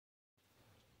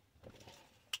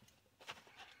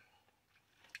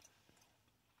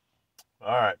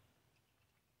Alright.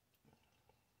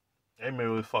 I ain't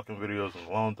made these fucking videos in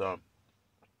a long time.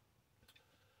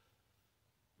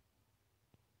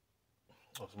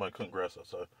 Oh, somebody cutting grass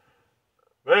outside.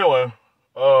 But anyway,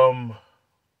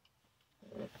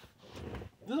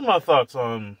 this is my thoughts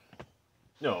on,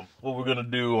 what we're gonna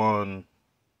do on,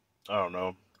 I don't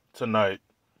know, tonight.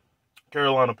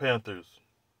 Carolina Panthers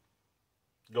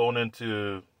going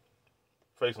into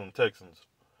facing the Texans.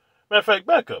 Matter of fact,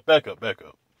 back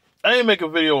up. I ain't make a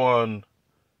video on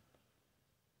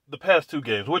the past two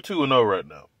games. We're 2-0 right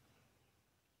now.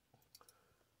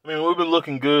 I mean, we've been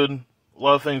looking good. A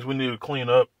lot of things we need to clean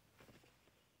up.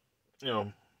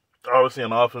 Obviously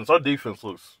on offense, our defense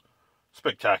looks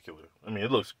spectacular. I mean,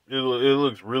 it looks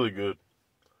really good.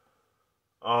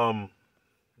 I'm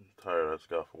tired. I just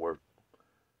got off of work.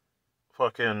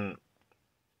 Fucking,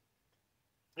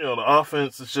 the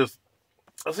offense is just.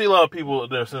 I see a lot of people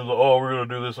there saying, "Oh, we're gonna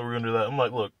do this or we're gonna do that." I'm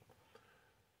like, look,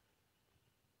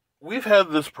 we've had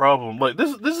this problem. Like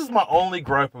this is my only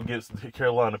gripe against the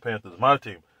Carolina Panthers, my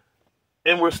team,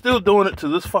 and we're still doing it to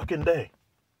this fucking day.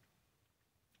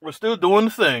 We're still doing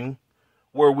the thing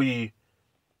where we,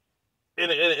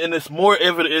 and it's more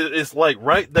evident. It's like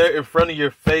right there in front of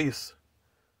your face.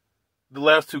 The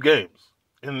last two games,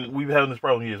 and we've had this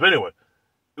problem years. But anyway,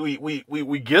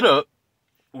 we get up,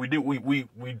 we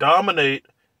dominate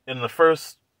in the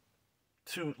first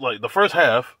the first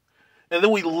half, and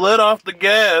then we let off the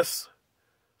gas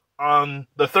on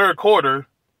the third quarter.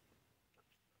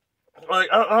 Like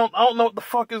I don't know what the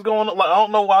fuck is going on. Like I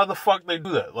don't know why the fuck they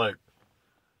do that. Like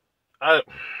I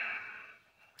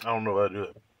don't know why they do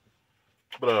that.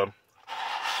 But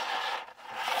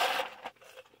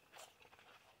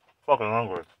fucking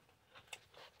hungry.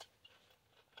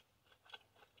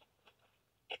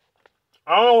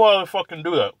 I don't know why they fucking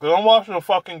do that. Because I'm watching a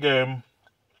fucking game.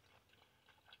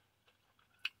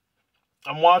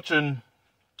 I'm watching.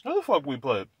 Who the fuck we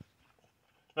played?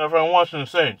 Matter of fact, I'm watching the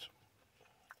Saints.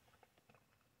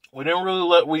 We didn't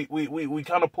really we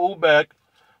kind of pulled back.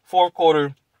 Fourth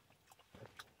quarter,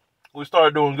 we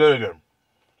started doing good again.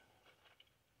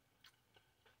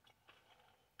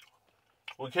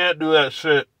 We can't do that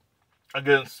shit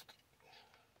against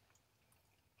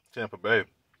Tampa Bay.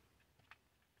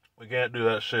 We can't do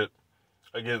that shit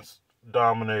against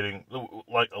dominating,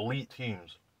 like, elite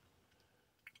teams.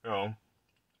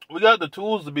 We got the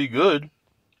tools to be good.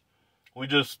 We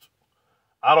just,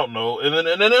 I don't know. And then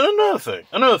another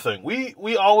thing.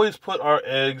 We always put our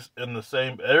eggs in the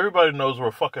same. Everybody knows we're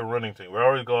a fucking running team. We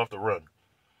always go off the run.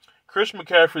 Christian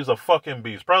McCaffrey's a fucking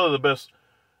beast. Probably the best.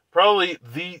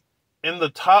 In the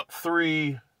top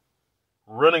 3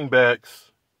 running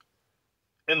backs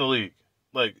in the league.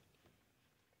 Like,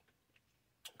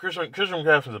 Christian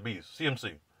McCaffrey's a beast,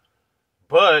 CMC.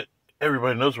 But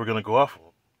everybody knows we're gonna go off of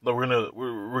him. That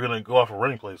we're gonna go off of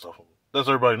running plays off of him. That's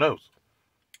what everybody knows.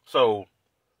 So,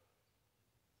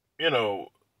 I don't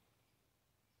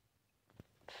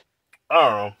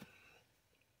know.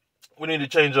 We need to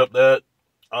change up that.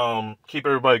 Keep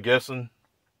everybody guessing.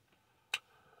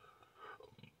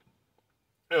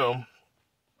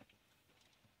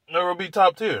 Never be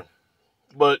top tier.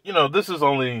 But, this is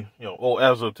only,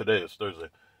 as of today, it's Thursday.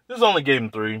 This is only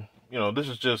game 3. This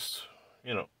is just,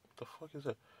 what the fuck is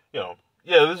that?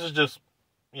 This is just,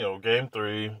 game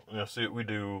 3. See what we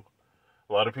do.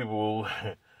 A lot of people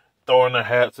throwing their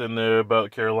hats in there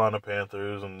about Carolina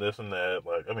Panthers and this and that.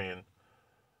 Like, I mean,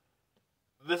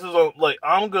 this is,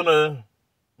 I'm gonna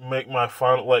make my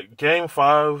final, game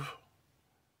 5,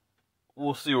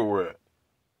 we'll see where we're at.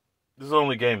 This is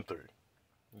only game 3.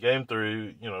 Game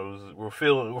 3, we're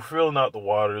feeling out the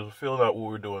waters. We're feeling out what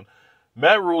we're doing.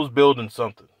 Matt Rule's building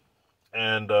something,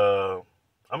 and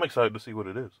I'm excited to see what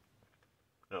it is.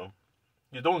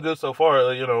 He's doing good so far.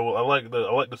 I like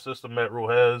the system Matt Rule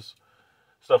has,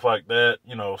 stuff like that.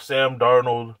 Sam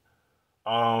Darnold.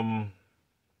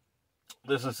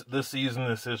 This season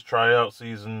is his tryout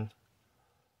season.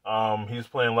 He's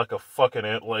playing like a fucking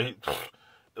ant.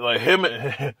 Like him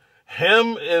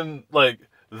and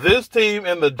this team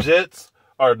and the Jets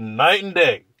are night and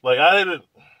day.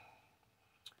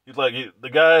 He's the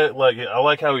guy. I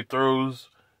like how he throws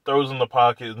in the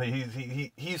pocket, and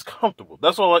he's comfortable.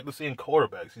 That's what I like to see in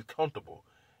quarterbacks. He's comfortable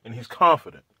and he's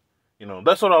confident.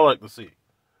 That's what I like to see.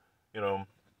 And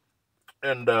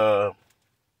that's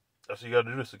what you got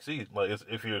to do to succeed.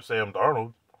 If you're Sam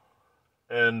Darnold,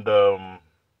 and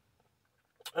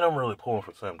I'm really pulling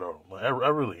for Sam Darnold. I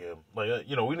really am.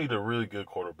 We need a really good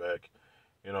quarterback.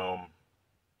 And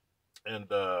then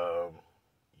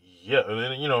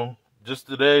just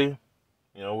today,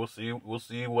 we'll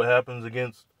see what happens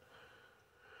against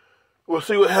We'll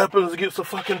see what happens against the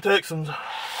fucking Texans.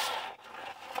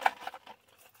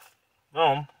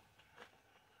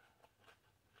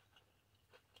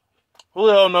 Who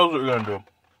the hell knows what we're going to do?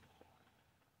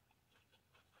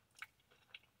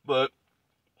 But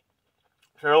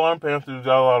Carolina Panthers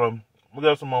got we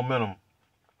got some momentum.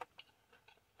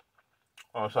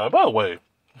 Oh, sorry. By the way,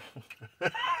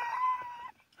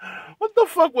 what the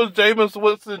fuck was Jameis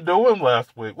Winston doing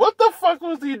last week? What the fuck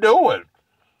was he doing?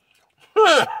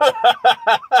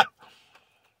 I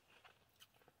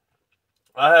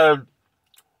had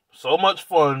so much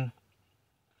fun.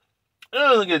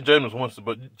 I didn't get Jameis Winston,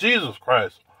 but Jesus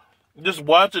Christ. Just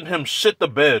watching him shit the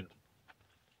bed.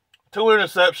 2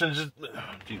 interceptions, just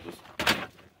Jesus.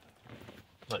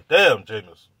 Like, damn,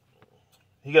 Jameis.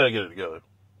 He gotta get it together.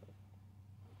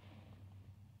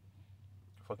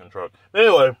 Fucking truck.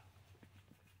 Anyway,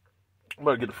 I'm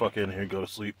about to get the fuck in here and go to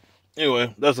sleep.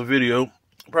 Anyway, that's a video.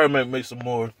 Probably might make some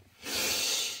more.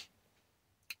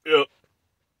 Yep.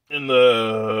 In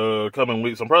the coming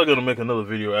weeks. I'm probably gonna make another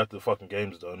video after the fucking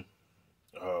game's done.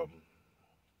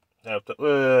 Halftime.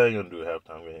 Well, I ain't gonna do a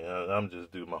halftime game. I'm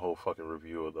just doing my whole fucking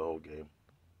review of the whole game.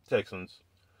 Texans.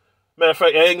 Matter of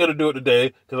fact, I ain't gonna do it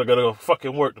today because I gotta go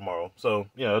fucking work tomorrow. So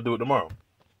yeah, I'll do it tomorrow.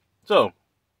 So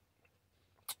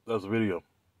that's the video.